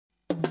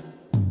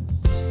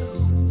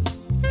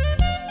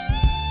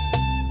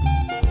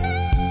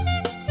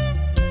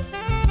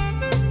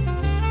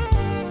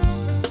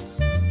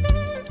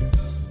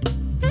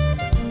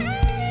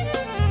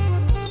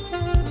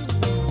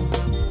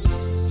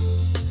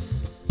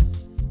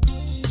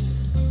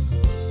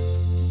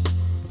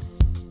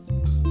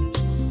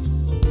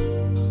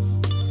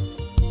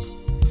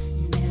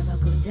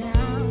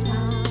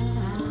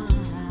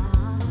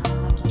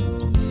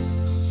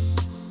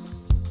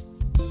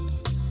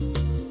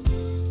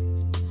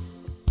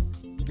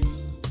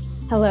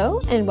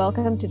Hello and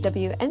welcome to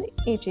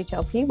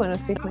WNHHLP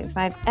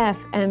 103.5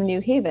 FM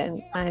New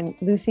Haven. I'm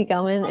Lucy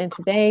Gelman, and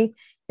today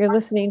you're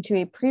listening to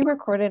a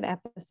pre-recorded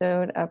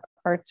episode of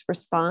Arts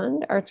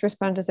Respond. Arts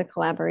Respond is a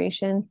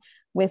collaboration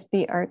with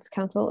the Arts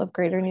Council of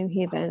Greater New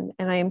Haven,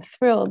 and I am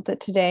thrilled that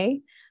today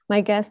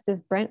my guest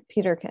is Brent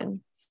Peterkin.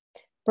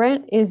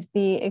 Brent is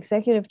the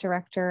executive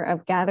director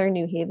of Gather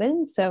New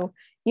Haven, so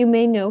you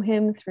may know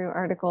him through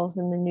articles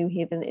in the New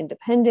Haven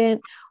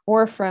Independent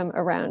or from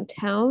around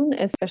town,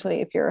 especially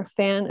if you're a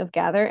fan of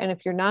Gather. And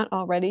if you're not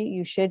already,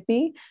 you should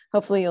be.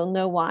 Hopefully you'll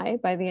know why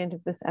by the end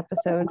of this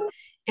episode.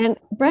 And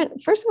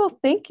Brent, first of all,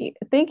 thank you.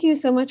 Thank you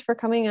so much for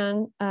coming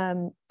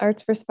on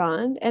Arts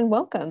Respond, and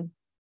welcome.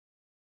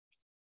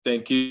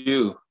 Thank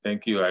you.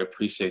 Thank you. I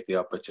appreciate the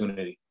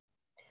opportunity.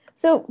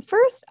 So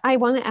first, I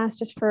want to ask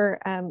just for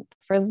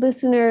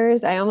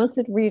listeners, I almost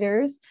said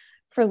readers,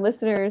 for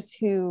listeners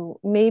who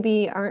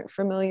maybe aren't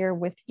familiar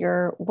with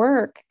your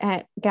work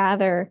at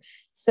Gather.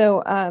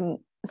 So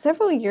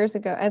several years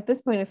ago, at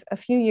this point, a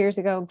few years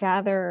ago,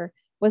 Gather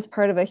was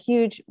part of a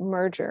huge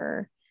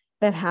merger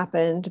that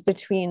happened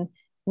between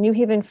New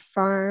Haven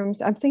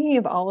Farms. I'm thinking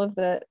of all of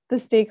the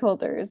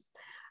stakeholders.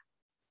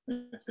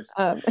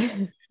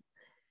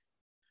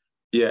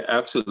 Yeah,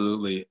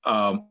 absolutely.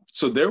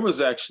 So there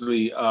was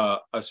actually a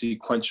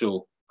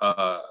sequential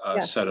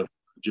set of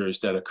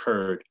mergers that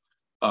occurred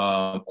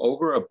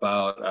over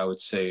about, I would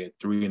say, a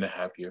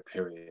 3.5-year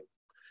period.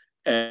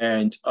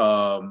 And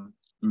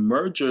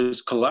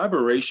mergers,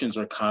 collaborations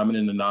are common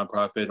in the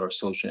nonprofit or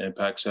social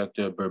impact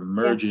sector, but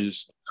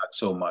mergers, not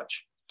so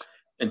much.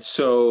 And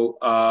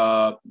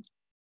so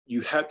you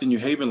had the New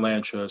Haven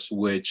Land Trust,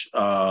 which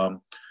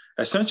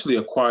essentially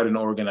acquired an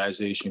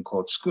organization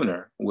called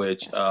Schooner,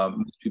 which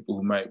people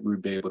who might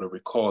be able to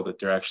recall that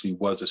there actually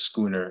was a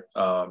schooner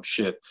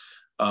ship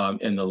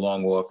in the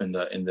Long Wharf in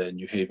the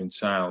New Haven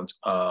Sound,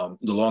 the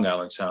Long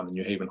Island Sound, the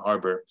New Haven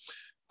Harbor.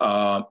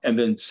 And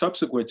then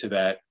subsequent to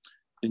that,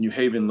 the New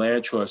Haven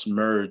Land Trust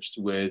merged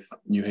with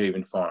New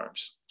Haven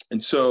Farms.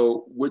 And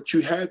so what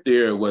you had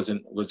there was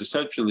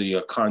essentially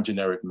a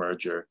congeneric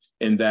merger,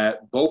 in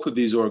that both of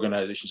these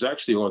organizations,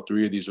 actually all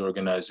three of these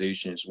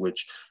organizations,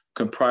 which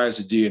comprise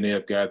the DNA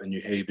of Gather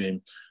New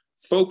Haven,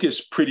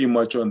 focus pretty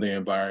much on the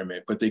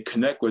environment, but they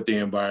connect with the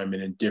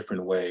environment in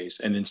different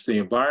ways. And it's the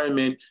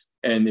environment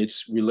and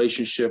its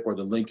relationship or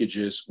the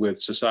linkages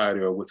with society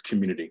or with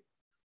community.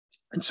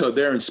 And so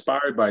they're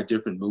inspired by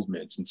different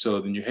movements. And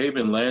so the New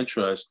Haven Land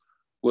Trust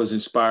was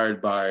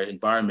inspired by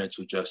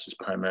environmental justice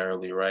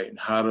primarily, right? And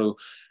how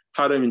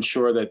to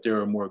ensure that there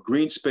are more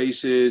green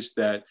spaces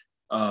that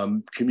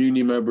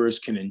community members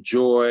can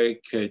enjoy,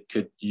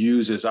 could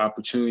use as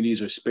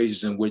opportunities or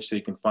spaces in which they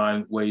can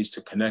find ways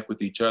to connect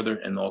with each other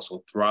and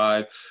also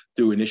thrive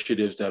through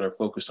initiatives that are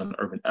focused on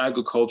urban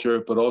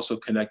agriculture, but also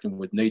connecting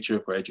with nature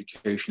for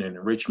education and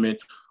enrichment,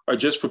 or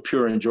just for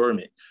pure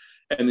enjoyment.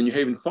 And the New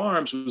Haven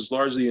Farms was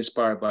largely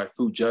inspired by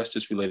food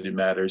justice related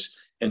matters.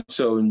 And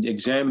so in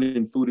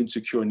examining food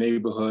insecure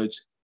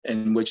neighborhoods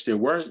in which there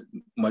weren't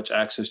much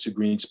access to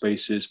green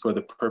spaces for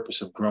the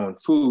purpose of growing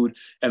food,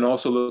 and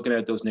also looking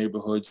at those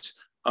neighborhoods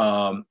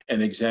and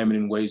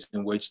examining ways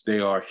in which they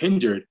are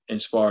hindered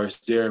as far as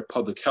their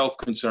public health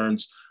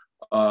concerns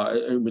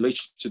in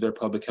relation to their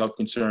public health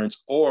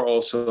concerns, or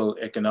also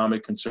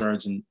economic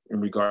concerns in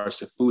regards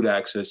to food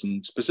access,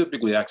 and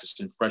specifically access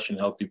to fresh and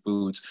healthy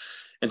foods.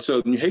 And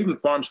so New Haven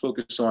Farms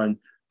focus on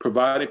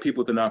providing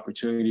people with an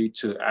opportunity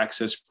to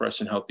access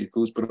fresh and healthy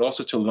foods, but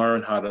also to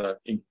learn how to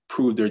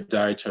improve their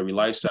dietary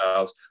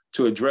lifestyles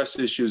to address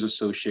issues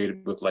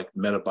associated with like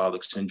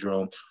metabolic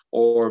syndrome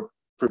or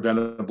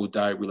preventable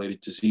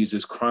diet-related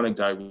diseases, chronic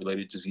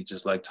diet-related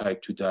diseases like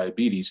type 2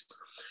 diabetes.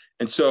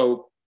 And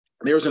so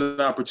there was an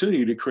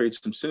opportunity to create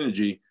some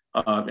synergy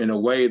in a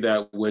way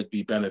that would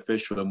be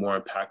beneficial and more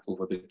impactful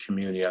for the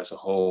community as a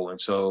whole. And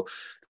so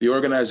the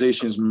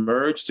organizations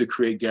merged to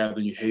create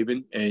Gather New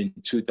Haven in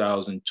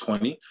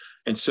 2020.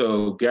 And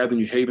so Gather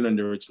New Haven,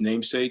 under its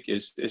namesake,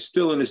 is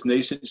still in its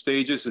nascent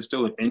stages. It's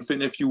still an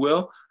infant, if you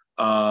will.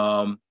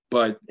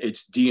 But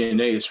its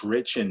DNA is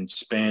rich and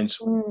spans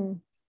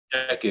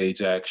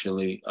decades,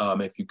 actually,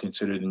 if you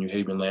consider the New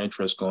Haven Land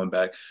Trust going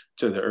back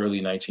to the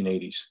early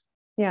 1980s.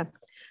 Yeah.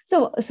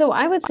 So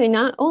I would say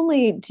not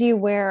only do you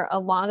wear a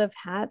lot of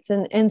hats,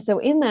 and so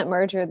in that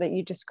merger that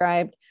you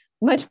described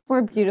much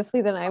more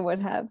beautifully than I would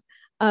have,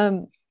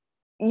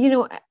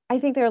 I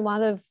think there are a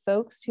lot of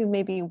folks who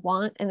maybe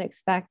want and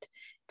expect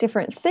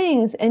different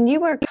things, and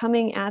you are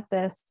coming at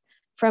this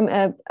from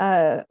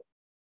a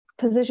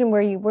position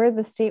where you were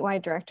the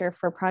statewide director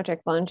for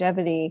Project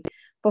Longevity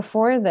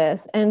before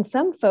this, and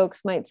some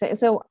folks might say,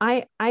 so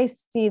I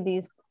see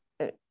these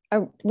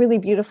a really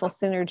beautiful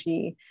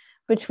synergy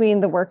between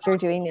the work you're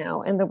doing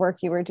now and the work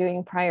you were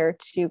doing prior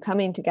to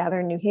coming to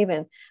Gather New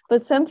Haven.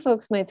 But some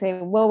folks might say,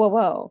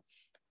 whoa,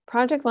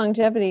 Project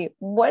Longevity,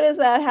 what does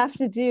that have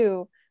to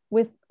do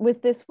with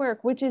this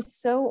work, which is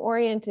so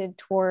oriented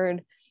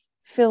toward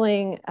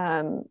filling,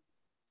 I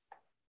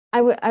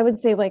would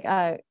say, like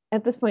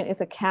at this point,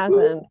 it's a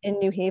chasm in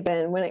New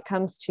Haven when it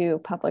comes to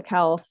public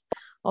health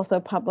also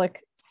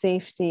public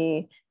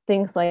safety,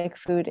 things like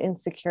food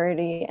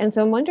insecurity. And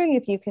so I'm wondering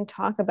if you can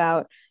talk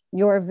about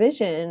your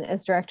vision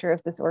as director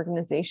of this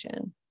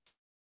organization.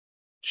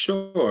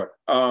 Sure.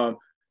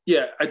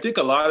 Yeah, I think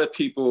a lot of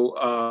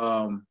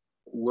people,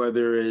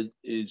 whether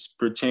it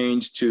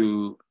pertains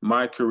to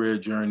my career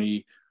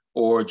journey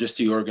or just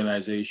the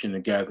organization, the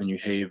Gather New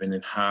Haven,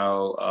 and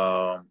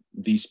how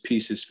these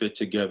pieces fit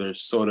together,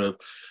 sort of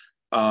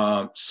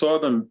saw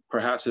them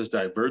perhaps as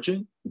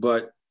divergent,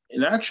 but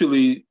and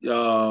actually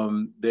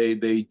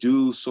they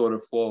do sort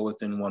of fall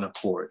within one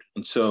accord.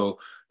 And so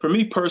for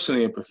me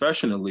personally and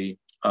professionally,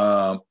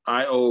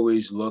 I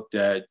always looked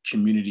at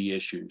community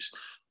issues.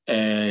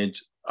 And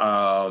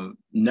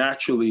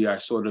naturally, I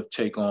sort of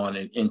take on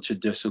an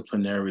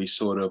interdisciplinary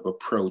sort of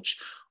approach,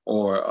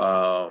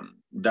 or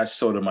that's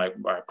sort of my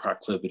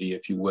proclivity,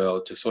 if you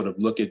will, to sort of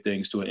look at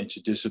things through an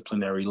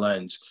interdisciplinary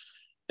lens.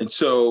 And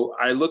so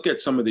I look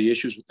at some of the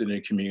issues within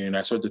the community, and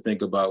I start to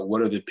think about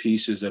what are the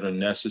pieces that are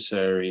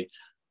necessary,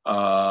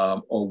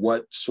 or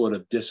what sort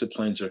of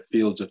disciplines or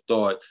fields of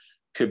thought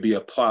could be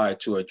applied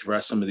to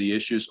address some of the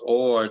issues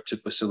or to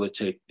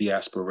facilitate the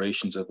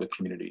aspirations of a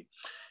community.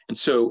 And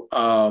so,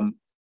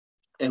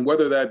 and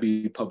whether that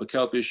be public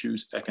health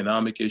issues,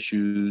 economic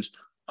issues,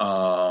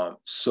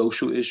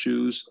 social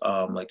issues,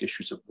 like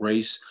issues of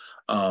race,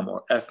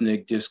 or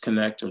ethnic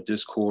disconnect or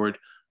discord,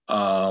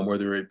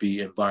 whether it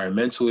be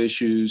environmental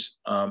issues,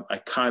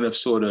 I kind of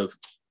sort of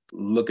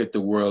look at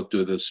the world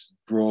through this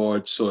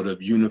broad sort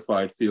of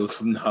unified field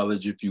of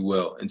knowledge, if you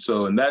will. And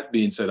so, and that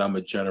being said, I'm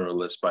a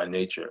generalist by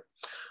nature.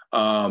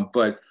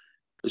 But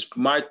it's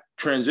my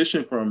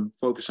transition from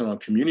focusing on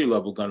community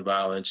level gun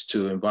violence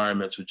to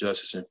environmental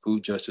justice and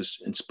food justice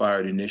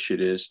inspired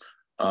initiatives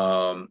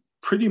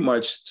pretty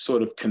much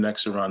sort of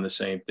connects around the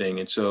same thing.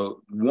 And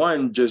so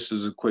one, just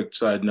as a quick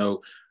side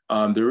note,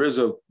 there is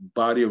a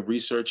body of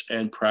research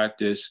and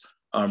practice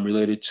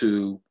related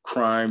to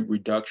crime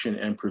reduction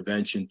and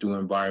prevention through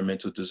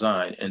environmental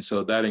design. And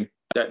so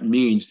that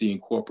means the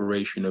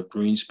incorporation of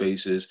green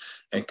spaces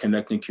and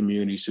connecting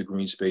communities to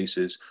green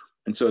spaces.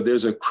 And so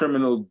there's a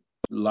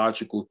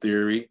criminological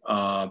theory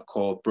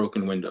called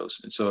broken windows.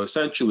 And so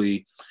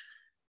essentially,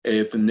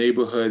 if a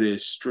neighborhood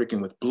is stricken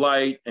with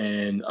blight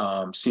and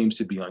seems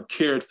to be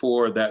uncared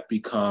for, that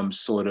becomes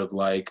sort of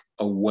like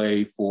a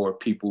way for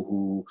people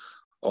who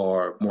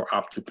are more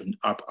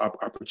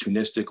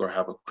opportunistic or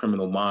have a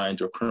criminal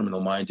mind or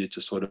criminal minded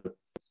to sort of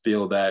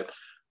feel that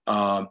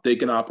they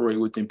can operate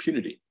with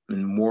impunity.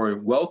 And more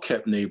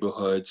well-kept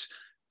neighborhoods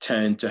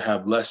tend to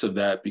have less of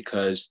that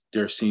because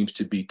there seems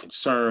to be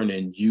concern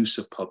and use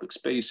of public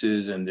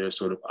spaces, and there's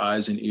sort of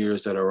eyes and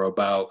ears that are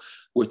about,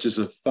 which is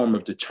a form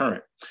of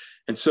deterrent.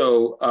 And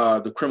so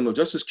the criminal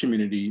justice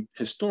community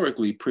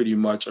historically pretty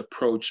much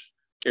approached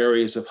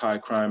areas of high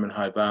crime and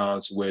high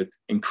violence with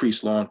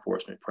increased law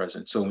enforcement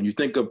presence. So when you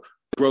think of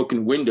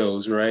broken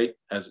windows, right,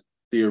 as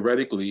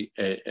theoretically,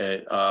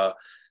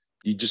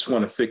 you just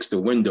want to fix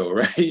the window,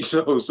 right?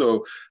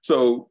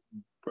 So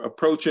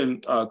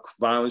approaching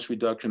violence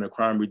reduction or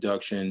crime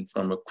reduction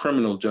from a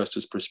criminal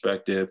justice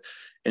perspective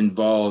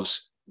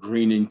involves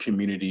greening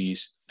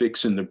communities,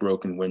 fixing the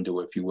broken window,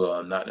 if you will,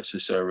 and not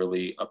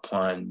necessarily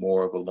applying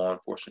more of a law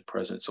enforcement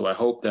presence. So I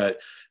hope that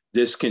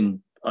this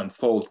can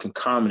unfold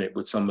concomitant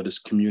with some of this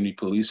community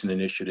policing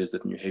initiatives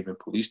that the New Haven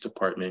Police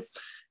Department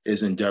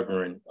is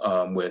endeavoring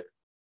with.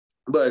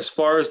 But as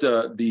far as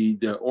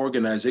the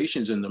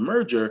organizations in the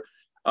merger,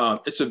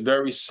 it's a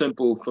very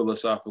simple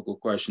philosophical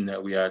question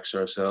that we ask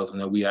ourselves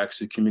and that we ask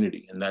the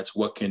community, and that's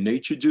what can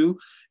nature do,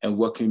 and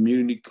what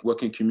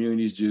can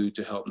communities do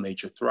to help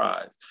nature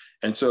thrive?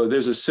 And so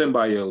there's a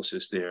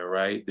symbiosis there,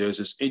 right? There's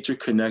this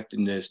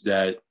interconnectedness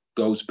that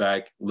goes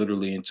back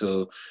literally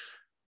into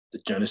the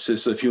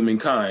genesis of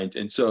humankind,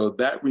 and so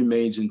that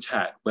remains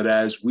intact. But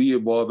as we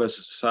evolve as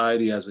a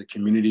society, as a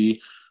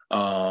community,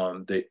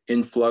 the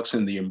influx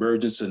and the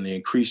emergence and the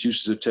increased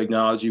uses of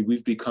technology,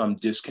 we've become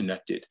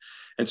disconnected.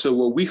 And so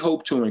what we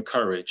hope to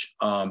encourage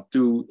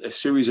through a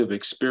series of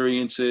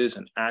experiences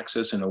and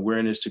access and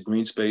awareness to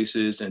green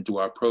spaces and through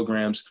our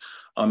programs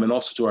and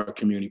also to our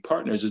community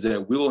partners is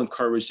that we'll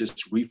encourage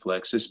this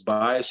reflex, this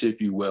bias,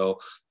 if you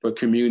will, for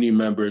community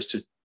members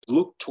to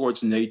look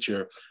towards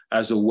nature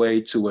as a way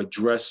to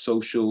address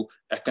social,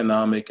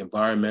 economic,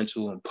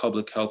 environmental, and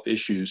public health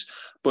issues,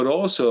 but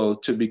also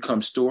to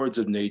become stewards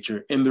of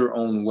nature in their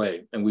own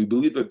way. And we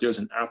believe that there's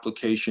an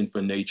application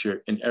for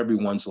nature in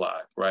everyone's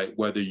life, right?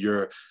 Whether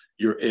you're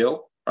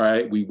ill,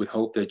 right? We would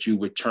hope that you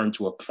would turn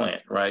to a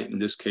plant, right? In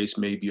this case,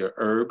 maybe a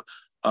herb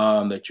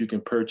that you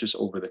can purchase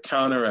over the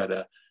counter at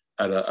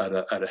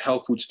a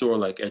health food store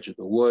like Edge of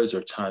the Woods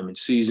or Time and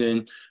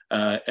Season,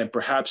 and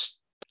perhaps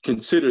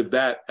consider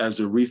that as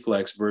a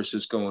reflex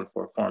versus going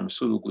for a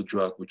pharmaceutical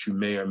drug, which you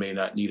may or may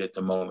not need at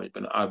the moment.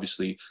 But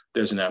obviously,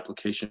 there's an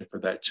application for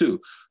that too.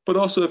 But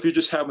also, if you're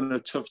just having a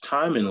tough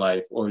time in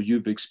life or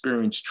you've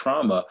experienced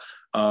trauma,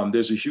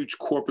 there's a huge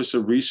corpus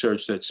of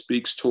research that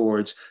speaks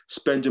towards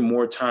spending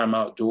more time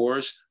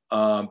outdoors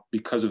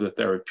because of the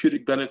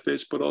therapeutic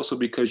benefits, but also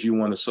because you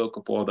want to soak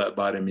up all that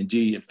vitamin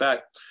D. In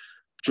fact,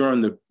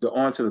 during the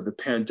onset of the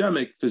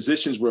pandemic,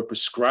 physicians were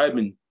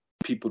prescribing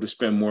people to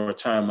spend more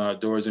time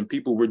outdoors, and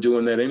people were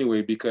doing that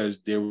anyway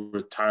because they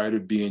were tired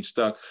of being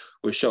stuck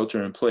with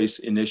shelter in place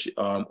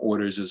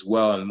orders as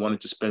well, and wanted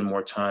to spend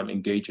more time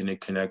engaging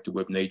and connected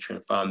with nature,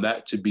 and found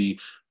that to be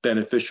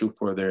beneficial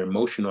for their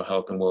emotional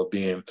health and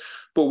well-being.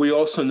 But we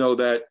also know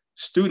that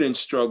students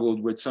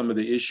struggled with some of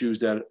the issues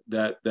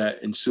that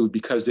ensued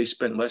because they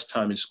spent less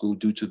time in school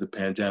due to the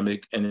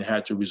pandemic and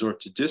had to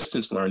resort to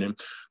distance learning.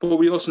 But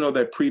we also know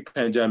that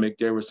pre-pandemic,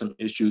 there were some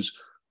issues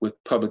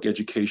with public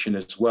education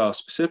as well,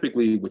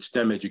 specifically with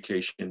STEM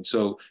education.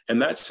 So in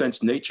that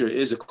sense, nature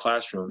is a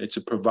classroom. It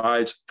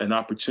provides an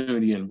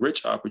opportunity and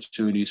rich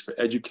opportunities for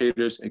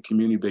educators and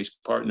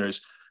community-based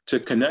partners to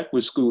connect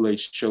with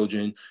school-aged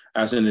children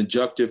as an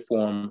adjunctive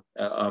form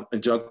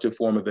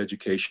of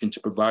education, to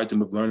provide them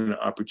with learning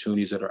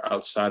opportunities that are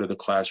outside of the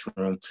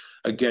classroom,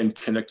 again,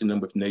 connecting them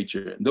with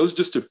nature. And those are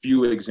just a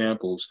few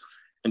examples.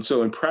 And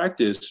so in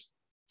practice,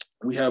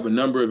 we have a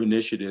number of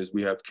initiatives.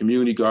 We have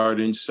community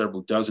gardens,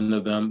 several dozen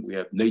of them. We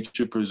have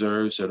nature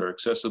preserves that are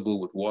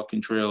accessible with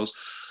walking trails.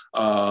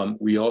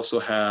 We also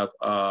have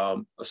a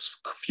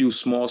few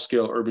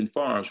small-scale urban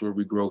farms where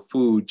we grow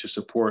food to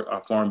support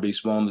our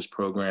farm-based wellness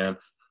program,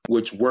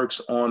 which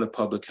works on a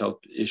public health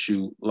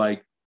issue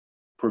like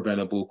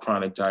preventable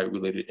chronic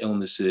diet-related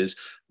illnesses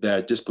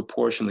that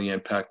disproportionately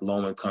impact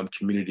low-income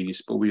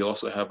communities. But we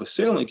also have a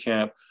sailing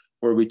camp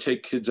where we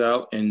take kids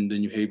out in the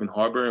New Haven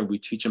Harbor and we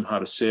teach them how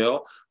to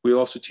sail. We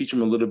also teach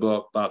them a little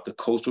bit about the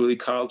coastal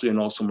ecology and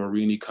also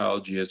marine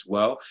ecology as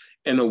well,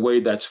 in a way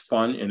that's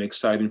fun and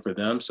exciting for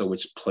them. So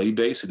it's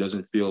play-based, it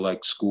doesn't feel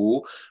like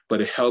school,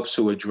 but it helps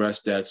to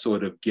address that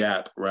sort of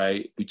gap,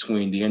 right,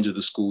 between the end of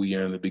the school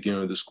year and the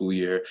beginning of the school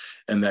year,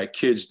 and that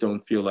kids don't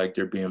feel like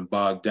they're being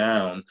bogged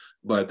down,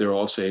 but they're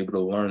also able to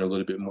learn a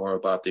little bit more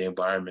about the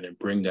environment and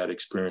bring that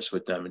experience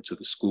with them into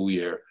the school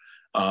year.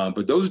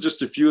 But those are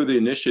just a few of the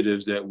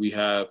initiatives that we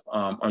have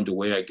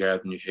underway at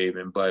Gather New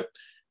Haven. But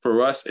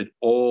for us, it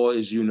all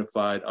is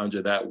unified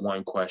under that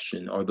one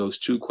question, or those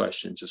two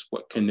questions: just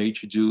what can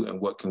nature do and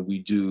what can we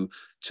do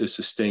to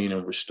sustain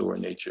and restore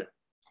nature?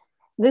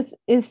 This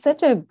is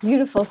such a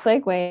beautiful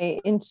segue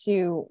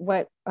into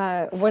what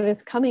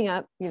is coming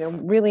up,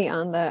 really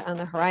on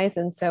the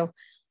horizon. So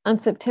on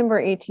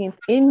September 18th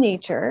in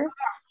Nature,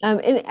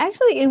 and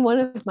actually in one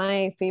of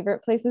my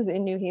favorite places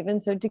in New Haven,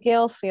 so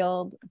DeGale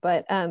Field,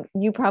 but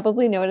you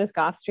probably know it as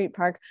Gough Street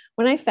Park.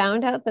 When I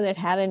found out that it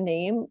had a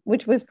name,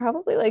 which was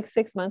probably like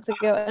 6 months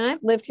ago, and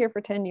I've lived here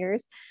for 10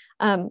 years,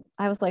 I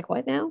was like,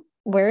 what now?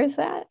 Where is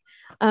that?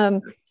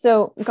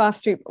 So Gough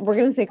Street, we're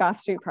going to say Gough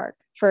Street Park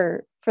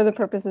for the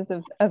purposes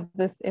of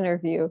this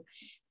interview.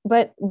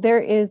 But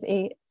there is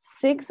a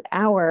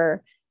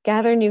 6-hour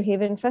Gather New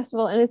Haven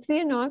Festival, and it's the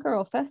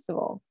inaugural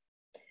festival.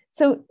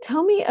 So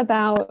tell me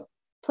about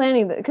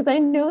planning that, because I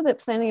know that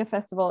planning a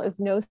festival is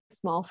no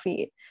small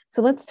feat.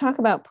 So let's talk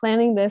about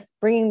planning this,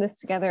 bringing this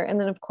together, and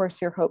then of course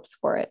your hopes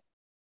for it.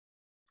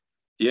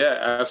 Yeah,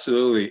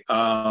 absolutely.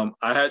 I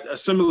had a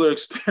similar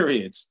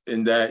experience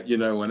in that,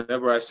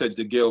 whenever I said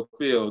DeGale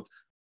Field,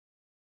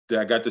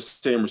 I got the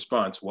same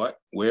response. What?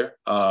 Where?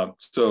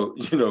 So,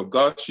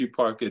 Gough Street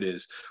Park it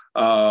is.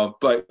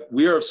 But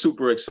we are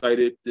super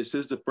excited. This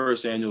is the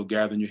first annual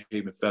Gather New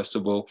Haven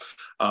Festival.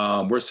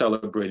 We're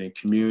celebrating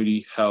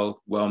community,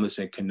 health, wellness,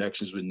 and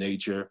connections with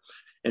nature.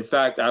 In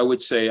fact, I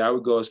would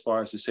go as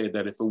far as to say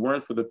that if it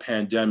weren't for the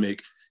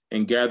pandemic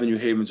and Gather New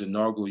Haven's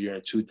inaugural year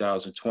in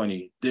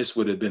 2020, this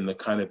would have been the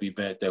kind of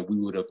event that we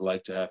would have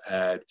liked to have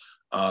had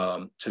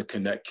to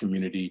connect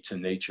community to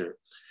nature.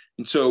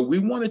 And so we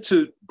wanted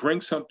to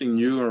bring something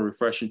new and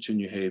refreshing to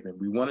New Haven.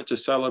 We wanted to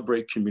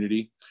celebrate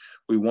community.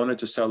 We wanted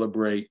to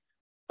celebrate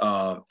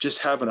just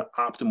having an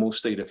optimal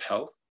state of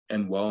health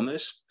and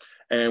wellness.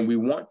 And we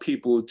want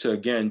people to,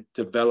 again,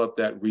 develop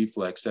that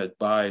reflex, that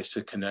bias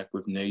to connect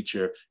with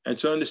nature, and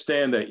to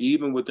understand that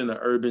even within an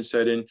urban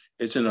setting,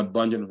 it's an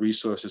abundant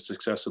resource that's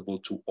accessible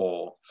to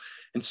all.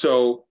 And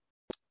so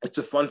it's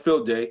a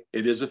fun-filled day.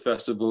 It is a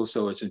festival,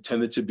 so it's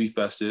intended to be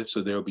festive.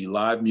 So there'll be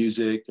live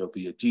music, there'll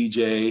be a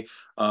DJ.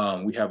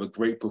 We have a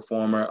great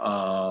performer.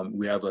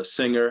 We have a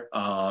singer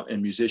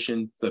and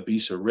musician,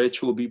 Thabisa Rich,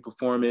 who will be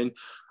performing.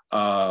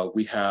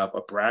 We have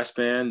a brass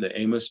band, the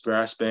Amos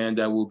Brass Band,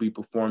 that will be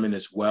performing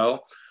as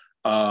well.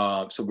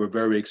 So we're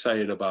very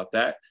excited about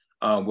that.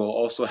 We'll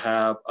also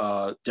have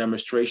a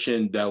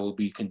demonstration that will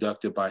be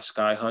conducted by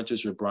Sky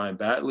Hunters with Brian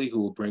Batley,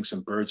 who will bring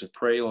some birds of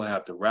prey. He'll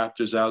have the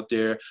raptors out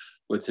there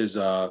with his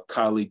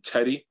colleague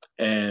Teddy.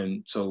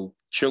 And so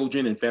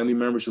children and family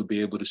members will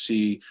be able to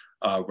see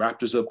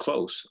raptors up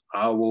close: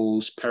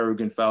 owls,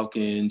 peregrine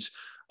falcons,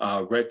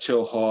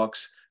 red-tailed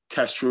hawks,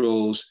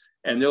 kestrels,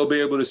 and they'll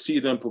be able to see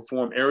them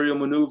perform aerial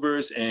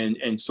maneuvers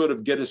and sort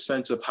of get a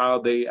sense of how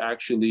they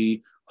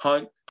actually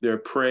hunt their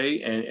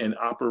prey and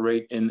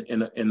operate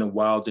in a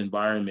wild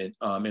environment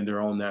in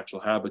their own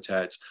natural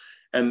habitats.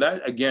 And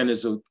that, again,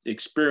 is an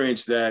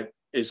experience that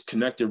is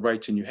connected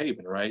right to New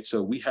Haven, right?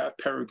 So we have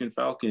peregrine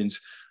falcons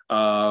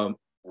right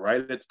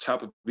at the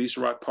top of East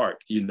Rock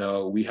Park.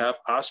 We have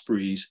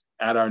ospreys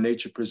at our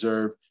nature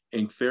preserve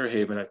in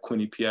Fairhaven at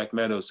Quinnipiac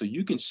Meadows. So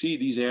you can see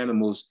these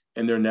animals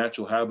in their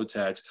natural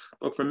habitats.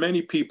 But for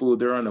many people,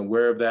 they're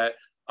unaware of that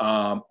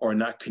or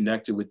not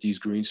connected with these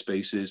green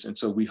spaces. And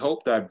so we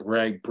hope that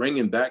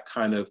bringing that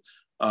kind of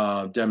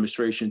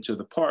demonstration to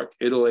the park,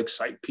 it'll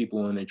excite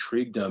people and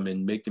intrigue them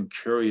and make them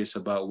curious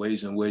about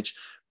ways in which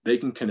they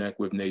can connect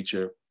with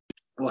nature.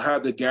 We'll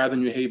have the Gather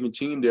New Haven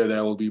team there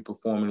that will be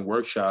performing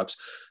workshops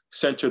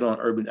centered on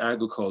urban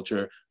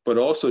agriculture, but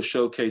also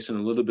showcasing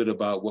a little bit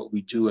about what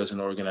we do as an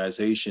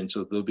organization.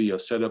 So there'll be a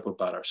setup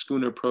about our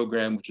schooner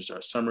program, which is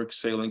our summer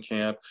sailing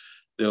camp.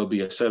 There'll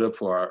be a setup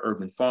for our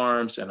urban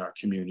farms and our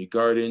community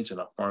gardens and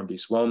our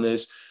farm-based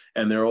wellness.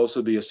 And there'll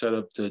also be a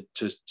setup to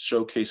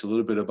showcase a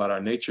little bit about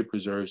our nature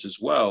preserves as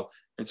well.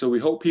 And so we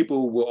hope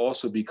people will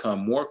also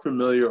become more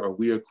familiar or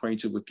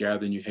reacquainted with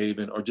Gather New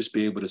Haven, or just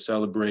be able to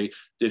celebrate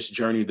this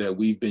journey that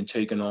we've been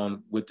taking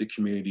on with the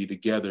community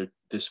together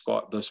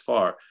thus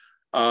far.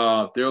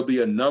 There'll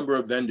be a number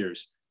of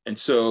vendors. And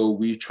so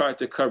we tried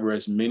to cover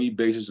as many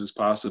bases as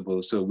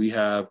possible. So we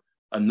have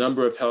a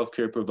number of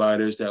healthcare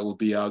providers that will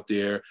be out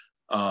there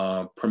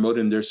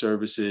promoting their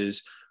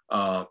services,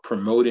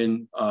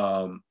 promoting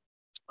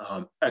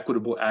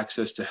equitable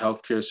access to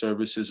healthcare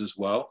services as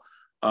well.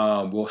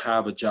 We'll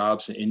have a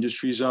jobs and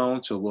industry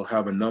zone. So we'll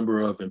have a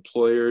number of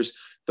employers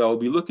that will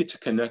be looking to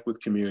connect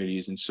with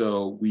communities. And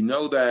so we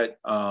know that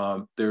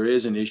there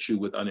is an issue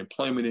with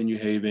unemployment in New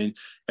Haven,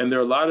 and there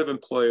are a lot of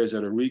employers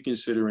that are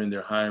reconsidering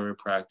their hiring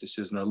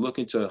practices and are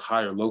looking to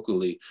hire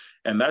locally.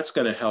 And that's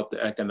going to help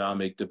the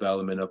economic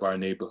development of our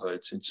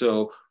neighborhoods. And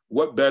so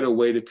what better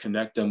way to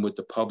connect them with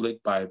the public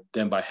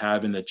than by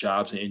having the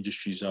jobs and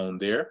industry zone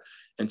there.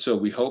 And so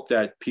we hope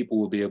that people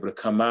will be able to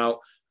come out,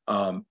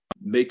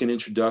 make an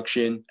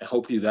introduction, and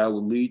hopefully that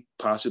will lead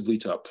possibly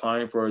to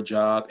applying for a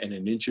job and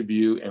an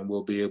interview, and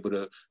we'll be able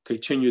to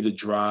continue to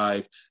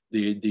drive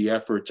the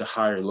effort to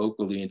hire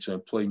locally and to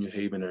employ New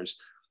Haveners.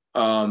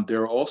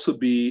 There will also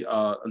be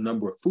a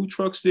number of food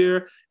trucks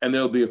there, and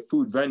there'll be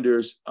food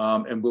vendors,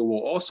 and we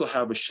will also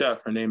have a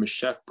chef. Her name is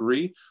Chef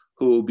Bree,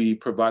 who will be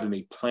providing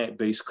a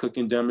plant-based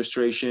cooking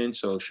demonstration.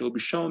 So she'll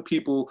be showing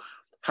people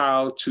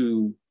how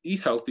to eat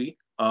healthy,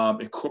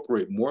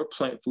 incorporate more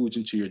plant foods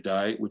into your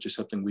diet, which is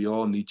something we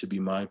all need to be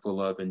mindful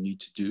of and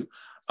need to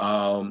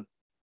do.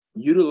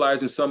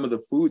 Utilizing some of the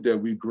food that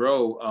we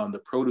grow, the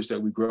produce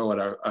that we grow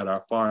at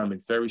our farm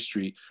in Ferry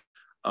Street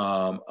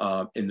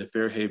in the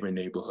Fairhaven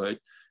neighborhood,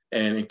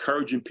 and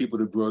encouraging people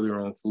to grow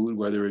their own food,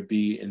 whether it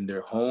be in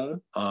their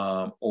home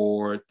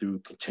or through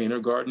container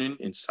gardening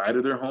inside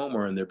of their home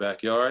or in their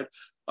backyard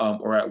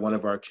or at one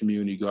of our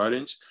community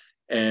gardens.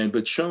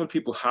 But showing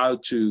people how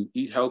to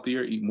eat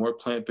healthier, eat more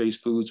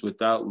plant-based foods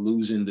without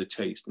losing the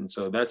taste. And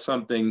so that's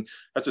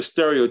a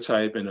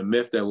stereotype and a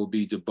myth that will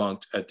be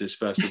debunked at this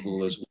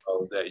festival as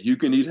well, that you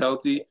can eat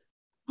healthy,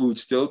 food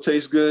still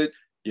tastes good,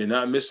 you're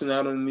not missing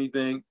out on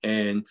anything,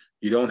 and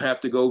you don't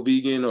have to go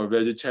vegan or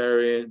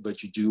vegetarian,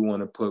 but you do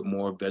want to put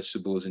more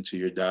vegetables into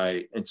your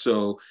diet. And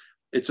so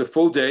it's a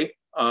full day.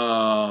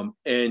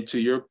 And to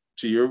your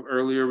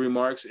earlier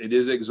remarks, it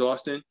is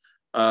exhausting.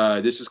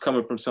 This is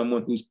coming from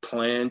someone who's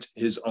planned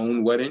his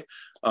own wedding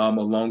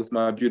along with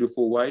my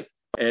beautiful wife.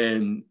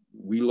 And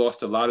we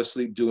lost a lot of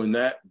sleep doing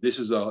that. This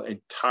is an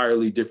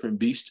entirely different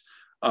beast.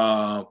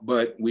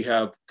 But we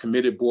have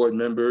committed board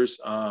members.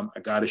 I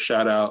got to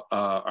shout out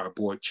our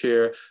board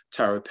chair,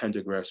 Tara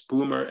Pendergrass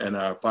Boomer, and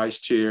our vice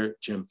chair,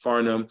 Jim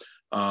Farnham,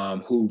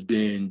 who've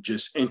been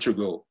just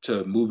integral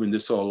to moving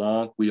this all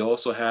along. We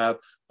also have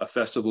a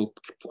festival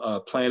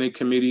planning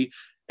committee,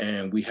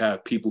 and we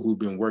have people who've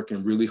been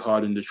working really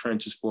hard in the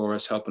trenches for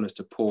us, helping us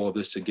to pull all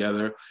this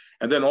together.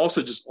 And then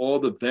also just all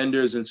the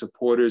vendors and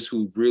supporters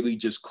who've really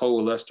just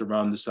coalesced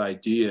around this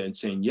idea and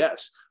saying,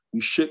 yes,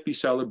 we should be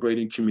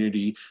celebrating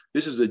community.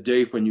 This is a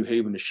day for New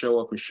Haven to show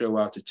up and show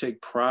out, to take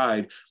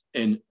pride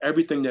in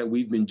everything that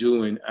we've been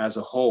doing as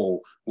a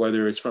whole,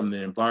 whether it's from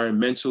the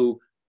environmental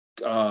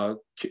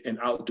and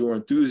outdoor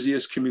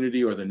enthusiast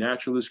community or the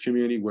naturalist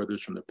community, whether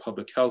it's from the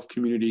public health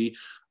community,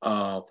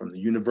 from the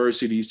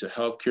universities to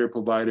healthcare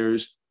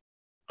providers,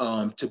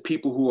 to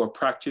people who are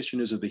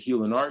practitioners of the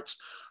healing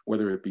arts,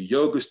 whether it be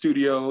yoga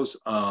studios,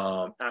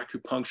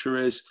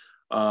 acupuncturists,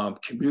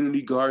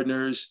 community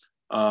gardeners.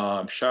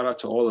 Shout out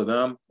to all of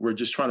them. We're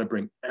just trying to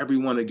bring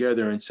everyone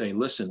together and say,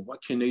 listen,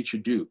 what can nature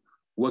do?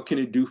 What can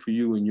it do for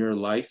you in your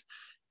life?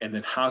 And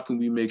then how can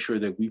we make sure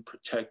that we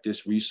protect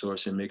this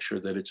resource and make sure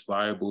that it's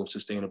viable and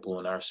sustainable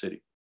in our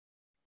city?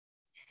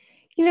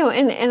 You know,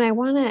 and I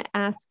want to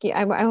ask you,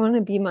 I want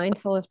to be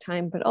mindful of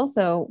time, but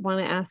also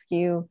want to ask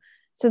you,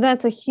 so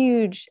that's a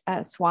huge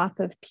swath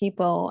of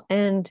people.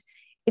 And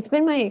it's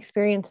been my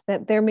experience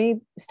that there may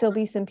still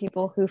be some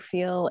people who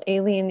feel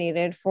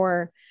alienated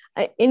for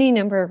any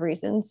number of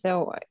reasons.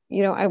 So,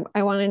 you know,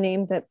 I want to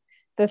name that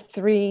the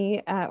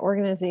three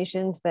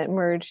organizations that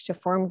merged to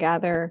form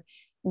Gather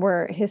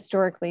were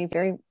historically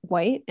very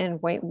white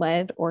and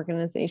white-led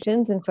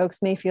organizations, and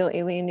folks may feel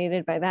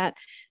alienated by that.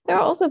 There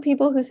are also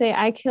people who say,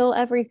 I kill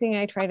everything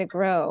I try to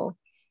grow.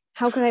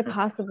 How could I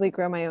possibly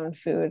grow my own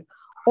food?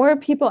 Or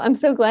people, I'm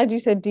so glad you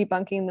said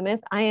debunking the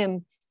myth. I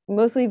am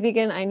mostly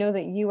vegan. I know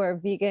that you are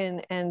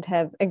vegan and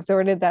have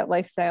exhorted that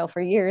lifestyle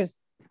for years.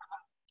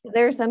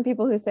 There are some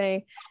people who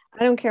say,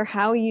 I don't care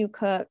how you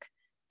cook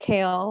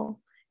kale,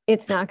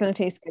 it's not going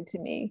to taste good to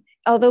me.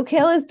 Although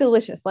kale is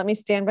delicious, let me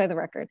stand by the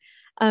record.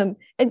 And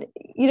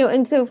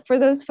so for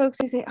those folks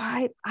who say,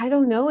 I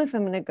don't know if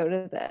I'm going to go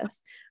to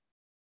this,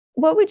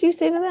 what would you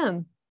say to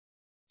them?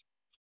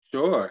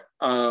 Sure.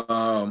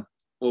 Well,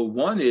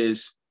 one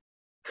is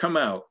come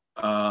out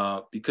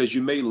because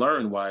you may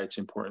learn why it's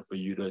important for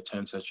you to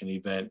attend such an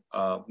event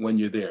when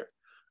you're there.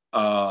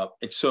 And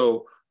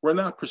so we're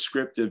not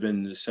prescriptive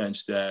in the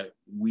sense that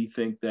we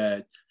think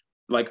that,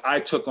 like I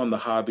took on the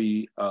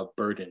hobby of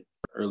birding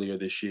earlier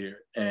this year,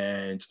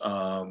 and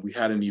we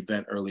had an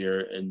event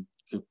earlier and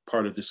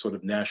part of this sort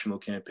of national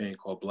campaign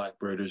called Black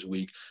Birders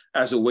Week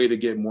as a way to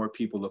get more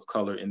people of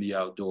color in the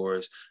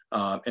outdoors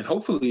and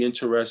hopefully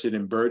interested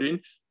in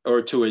birding,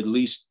 or to at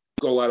least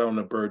go out on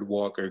a bird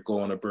walk or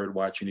go on a bird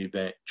watching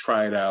event,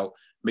 try it out.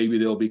 Maybe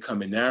they'll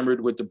become enamored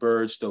with the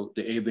birds, the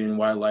avian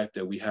wildlife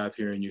that we have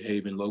here in New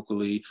Haven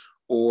locally,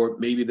 or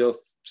maybe they'll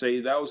say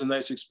that was a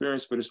nice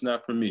experience, but it's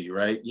not for me,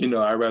 right?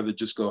 I'd rather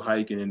just go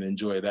hiking and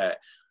enjoy that.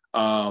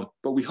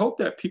 But we hope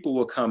that people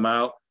will come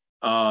out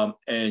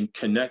and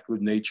connect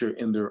with nature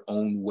in their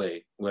own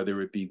way,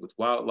 whether it be with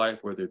wildlife,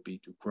 whether it be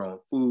through growing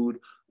food,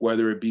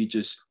 whether it be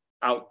just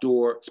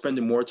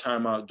spending more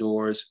time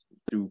outdoors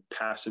through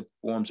passive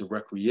forms of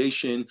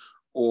recreation,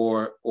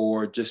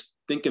 or just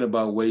thinking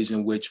about ways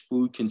in which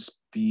food can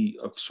be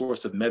a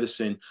source of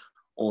medicine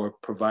or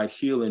provide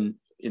healing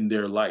in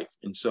their life.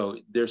 And so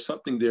there's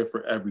something there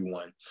for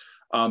everyone.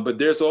 But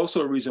there's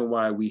also a reason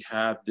why we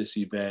have this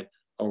event,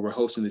 or we're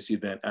hosting this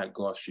event at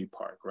Gulf Street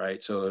Park,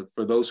 right? So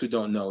for those who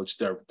don't know, it's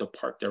the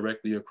park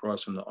directly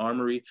across from the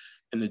Armory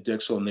in the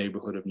Dixwell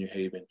neighborhood of New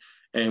Haven.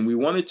 And we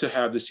wanted to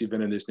have this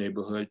event in this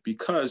neighborhood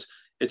because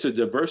it's a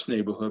diverse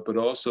neighborhood, but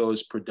also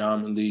is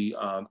predominantly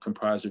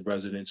comprised of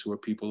residents who are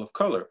people of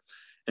color.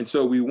 And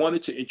so we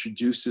wanted to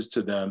introduce this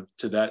to them,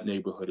 to that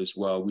neighborhood as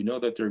well. We know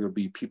that there are going to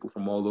be people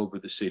from all over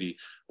the city,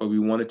 but we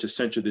wanted to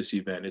center this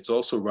event. It's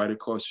also right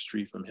across the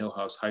street from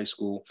Hillhouse High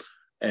School.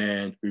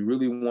 And we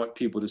really want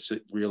people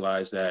to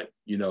realize that,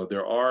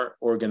 there are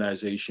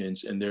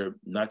organizations, and they're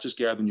not just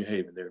gathered in New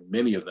Haven, there are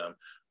many of them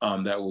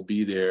that will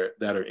be there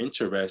that are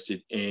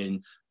interested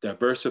in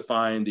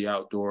diversifying the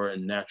outdoor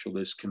and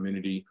naturalist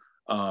community,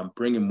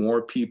 bringing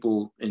more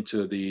people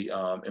into the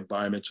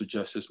environmental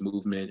justice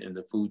movement and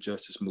the food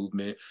justice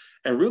movement,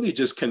 and really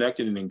just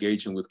connecting and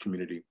engaging with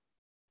community.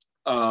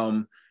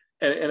 And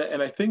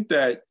I think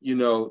that,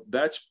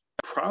 that's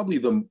probably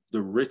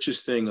the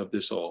richest thing of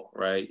this all,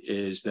 right,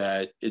 is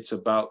that it's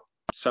about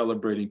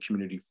celebrating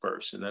community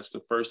first. And that's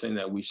the first thing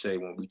that we say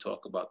when we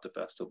talk about the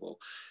festival.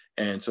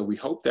 And so we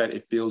hope that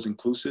it feels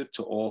inclusive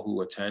to all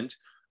who attend.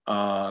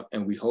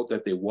 And we hope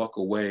that they walk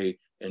away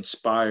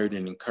inspired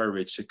and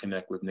encouraged to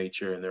connect with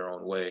nature in their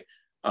own way.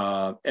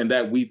 And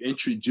that we've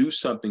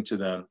introduced something to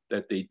them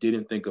that they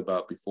didn't think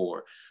about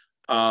before.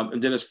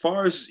 And then as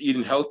far as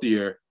eating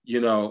healthier,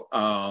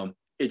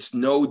 it's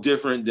no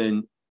different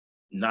than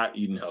not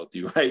eating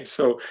healthy, right?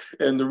 So,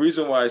 and the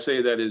reason why I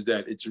say that is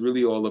that it's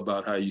really all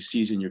about how you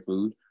season your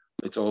food.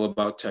 It's all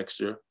about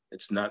texture.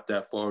 It's not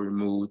that far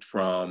removed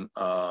from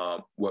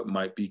what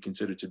might be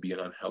considered to be an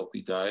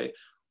unhealthy diet,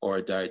 or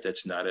a diet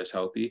that's not as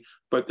healthy.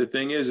 But the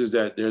thing is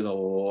that there's a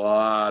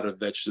lot of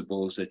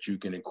vegetables that you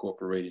can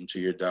incorporate into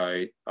your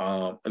diet.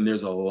 And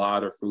there's a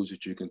lot of foods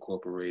that you can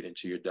incorporate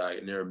into your diet.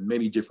 And there are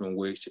many different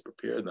ways to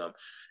prepare them.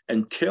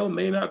 And kale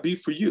may not be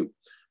for you,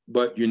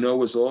 but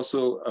it's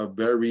also a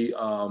very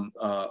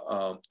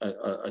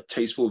a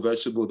tasteful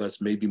vegetable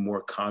that's maybe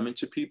more common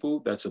to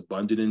people, that's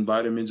abundant in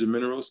vitamins and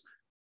minerals.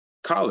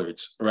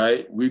 Collards,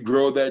 right? We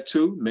grow that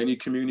too. Many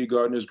community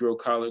gardeners grow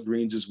collard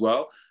greens as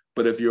well.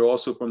 But if you're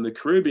also from the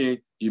Caribbean,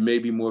 you may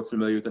be more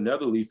familiar with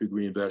another leafy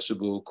green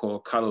vegetable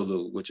called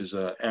callaloo, which is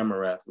an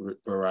amaranth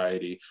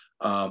variety.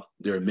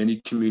 There are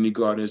many community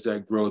gardeners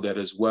that grow that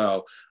as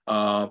well.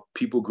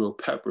 People grow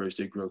peppers,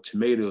 they grow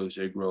tomatoes,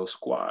 they grow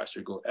squash,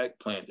 they grow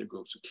eggplant, they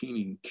grow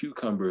zucchini,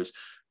 cucumbers.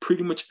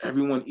 Pretty much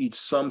everyone eats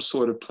some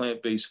sort of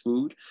plant-based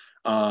food.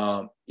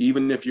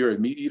 Even if you're a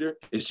meat eater,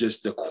 it's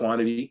just the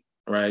quantity,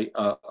 right,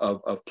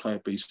 of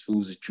plant-based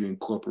foods that you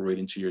incorporate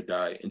into your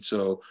diet. And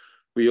so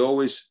we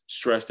always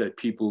stress that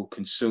people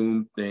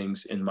consume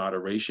things in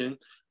moderation,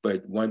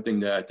 but one thing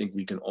that I think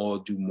we can all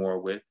do more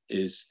with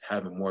is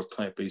having more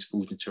plant-based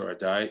foods into our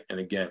diet. And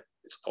again,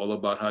 it's all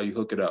about how you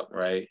hook it up,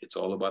 right? It's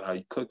all about how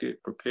you cook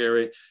it, prepare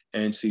it,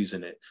 and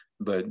season it.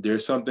 But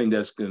there's something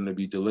that's going to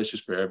be delicious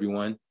for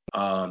everyone.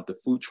 The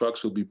food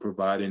trucks will be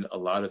providing a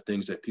lot of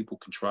things that people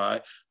can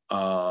try.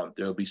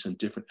 There'll be some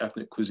different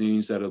ethnic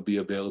cuisines that'll be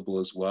available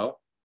as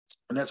well.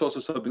 And that's also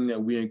something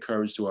that we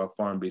encourage to our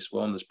farm-based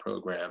wellness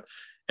program,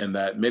 and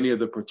that many of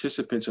the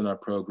participants in our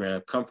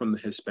program come from the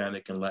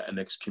Hispanic and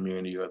Latinx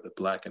community, or the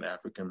Black and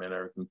African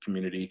American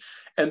community.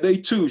 And they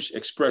too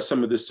express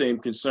some of the same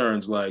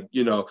concerns, like,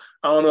 I don't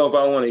know if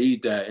I want to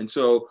eat that. And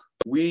so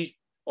we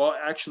all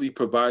actually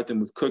provide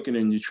them with cooking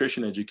and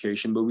nutrition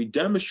education, but we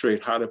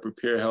demonstrate how to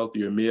prepare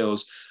healthier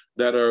meals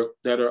that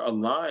are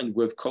aligned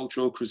with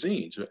cultural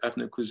cuisines or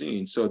ethnic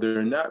cuisines. So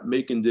they're not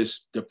making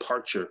this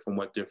departure from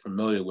what they're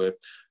familiar with.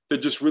 They're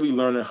just really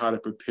learning how to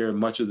prepare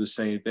much of the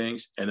same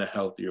things in a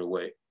healthier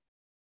way.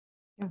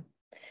 Yeah.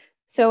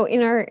 So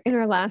in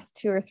our last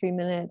 2 or 3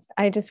 minutes,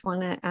 I just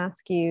want to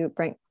ask you,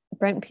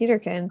 Brent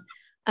Peterkin,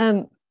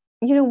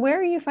 where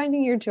are you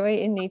finding your joy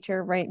in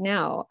nature right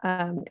now?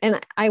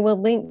 And I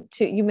will link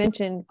to, you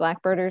mentioned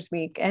Black Birders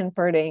Week and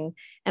birding,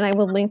 and I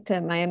will link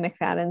to Maya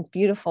McFadden's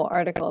beautiful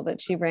article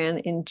that she ran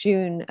in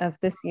June of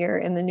this year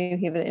in the New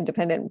Haven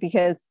Independent,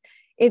 because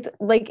it's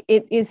like,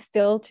 it is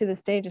still to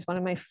this day just one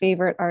of my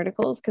favorite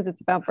articles because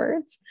it's about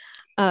birds,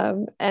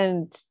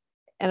 and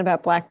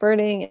about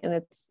blackbirding,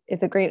 and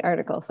it's a great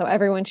article. So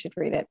everyone should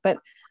read it. But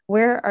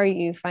where are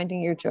you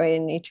finding your joy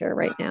in nature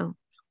right now?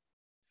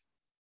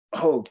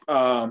 Oh,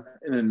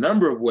 in a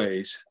number of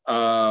ways.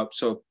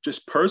 So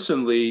just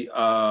personally,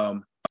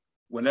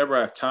 whenever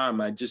I have time,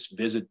 I just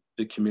visit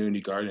the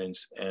community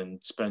gardens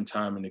and spend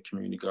time in the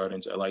community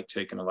gardens. I like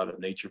taking a lot of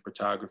nature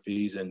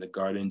photographies, and the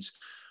gardens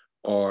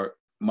are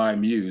my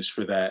muse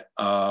for that.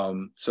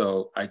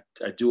 So I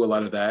do a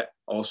lot of that.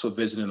 Also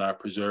visiting our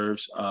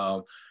preserves.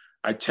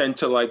 I tend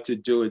to like to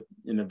do it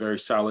in a very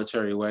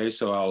solitary way.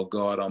 So I'll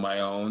go out on my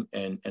own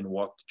and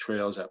walk the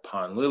trails at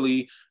Pond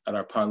Lily, at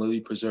our Pond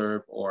Lily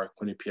Preserve, or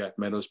Quinnipiac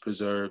Meadows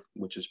Preserve,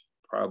 which is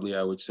probably,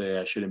 I would say,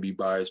 I shouldn't be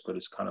biased, but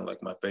it's kind of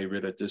like my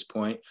favorite at this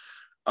point.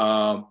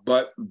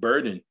 But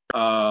birding,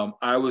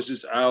 I was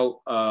just out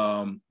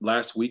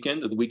last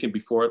weekend, or the weekend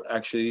before,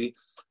 actually,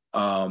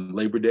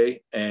 Labor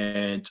Day,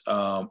 and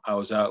I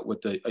was out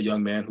with a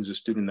young man who's a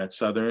student at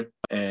Southern,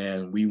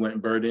 and we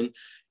went birding.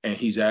 And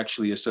he's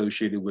actually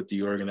associated with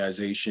the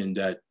organization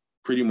that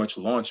pretty much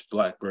launched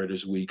Black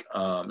Birders Week.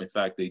 In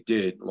fact, they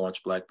did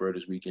launch Black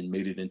Birders Week and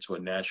made it into a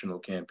national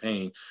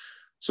campaign.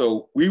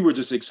 So we were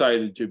just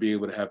excited to be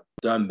able to have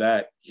done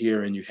that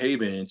here in New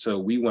Haven. And so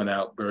we went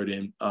out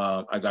birding.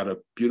 I got a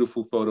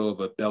beautiful photo of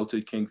a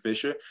belted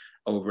kingfisher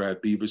over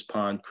at Beavers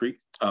Pond Creek.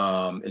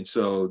 And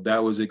so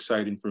that was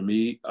exciting for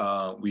me.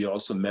 We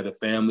also met a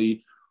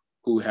family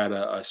who had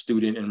a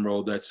student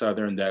enrolled at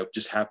Southern that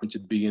just happened to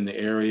be in the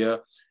area.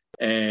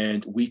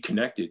 And we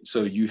connected.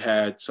 So you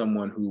had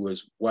someone who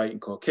was white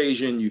and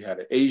Caucasian, you had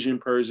an Asian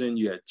person,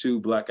 you had 2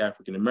 Black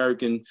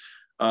African-American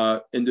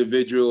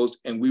individuals,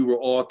 and we were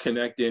all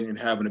connecting and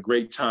having a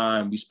great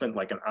time. We spent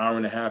like an hour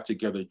and a half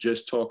together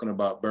just talking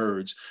about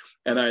birds.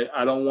 And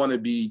I don't want to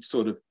be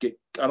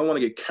I don't want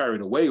to get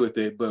carried away with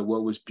it, but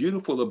what was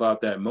beautiful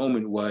about that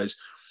moment was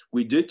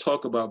we did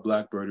talk about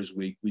Black Birders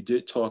Week. We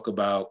did talk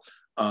about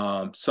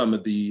some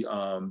of the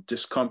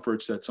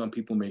discomforts that some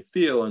people may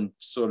feel, and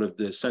sort of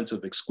the sense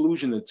of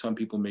exclusion that some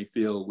people may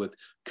feel with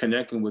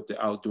connecting with the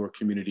outdoor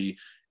community.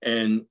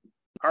 And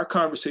our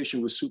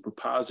conversation was super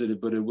positive,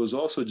 but it was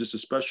also just a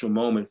special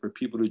moment for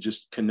people to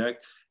just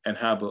connect and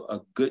have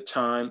a good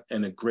time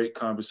and a great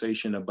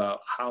conversation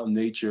about how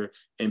nature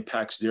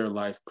impacts their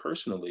life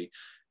personally.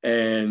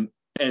 And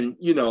in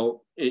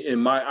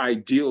my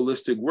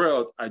idealistic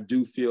world, I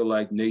do feel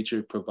like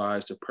nature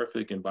provides the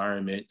perfect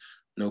environment,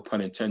 no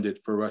pun intended,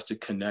 for us to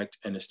connect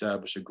and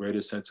establish a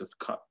greater sense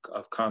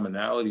of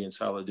commonality and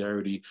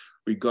solidarity,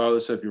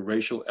 regardless of your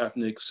racial,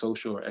 ethnic,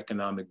 social, or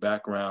economic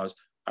backgrounds.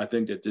 I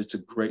think that it's a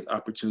great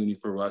opportunity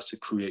for us to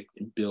create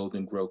and build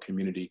and grow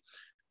community.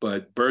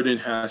 But birding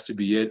has to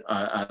be it.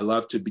 I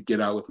love to get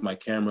out with my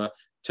camera,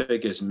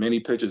 take as many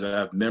pictures. I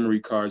have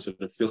memory cards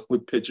that are filled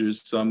with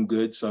pictures, some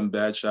good, some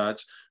bad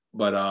shots.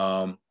 But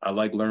I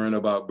like learning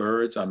about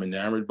birds. I'm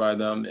enamored by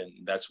them, and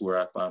that's where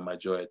I find my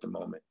joy at the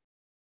moment.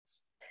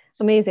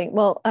 Amazing.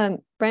 Well,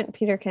 Brent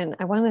Peterkin,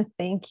 I want to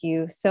thank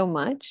you so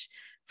much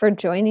for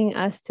joining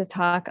us to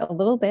talk a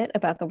little bit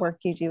about the work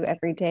you do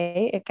every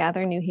day at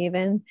Gather New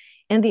Haven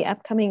and the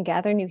upcoming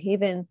Gather New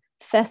Haven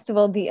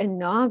Festival, the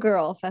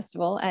inaugural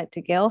festival at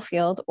DeGale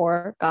Field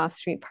or Gough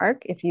Street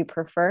Park, if you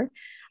prefer.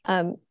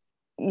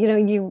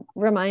 You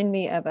remind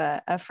me of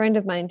a friend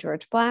of mine,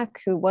 George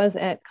Black, who was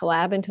at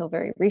Collab until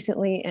very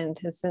recently and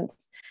has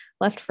since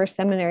left for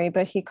seminary,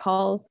 but he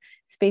calls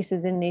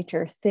spaces in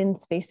nature thin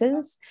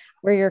spaces,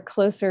 where you're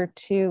closer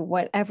to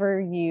whatever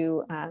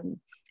you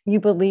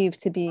believe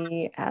to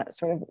be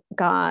sort of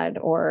God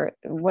or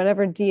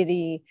whatever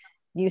deity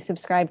you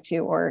subscribe to,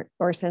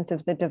 or sense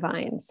of the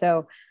divine.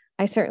 So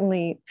I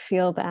certainly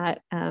feel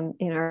that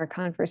in our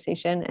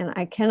conversation, and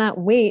I cannot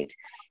wait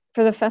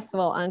for the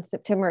festival on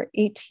September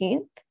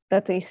 18th.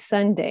 That's a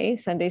Sunday,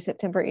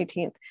 September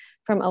 18th,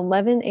 from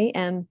 11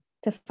 a.m.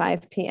 to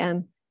 5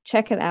 p.m.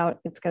 Check it out.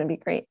 It's going to be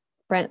great.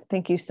 Brent,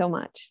 thank you so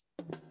much.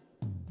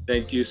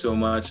 Thank you so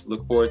much.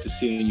 Look forward to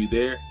seeing you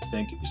there.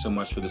 Thank you so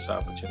much for this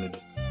opportunity.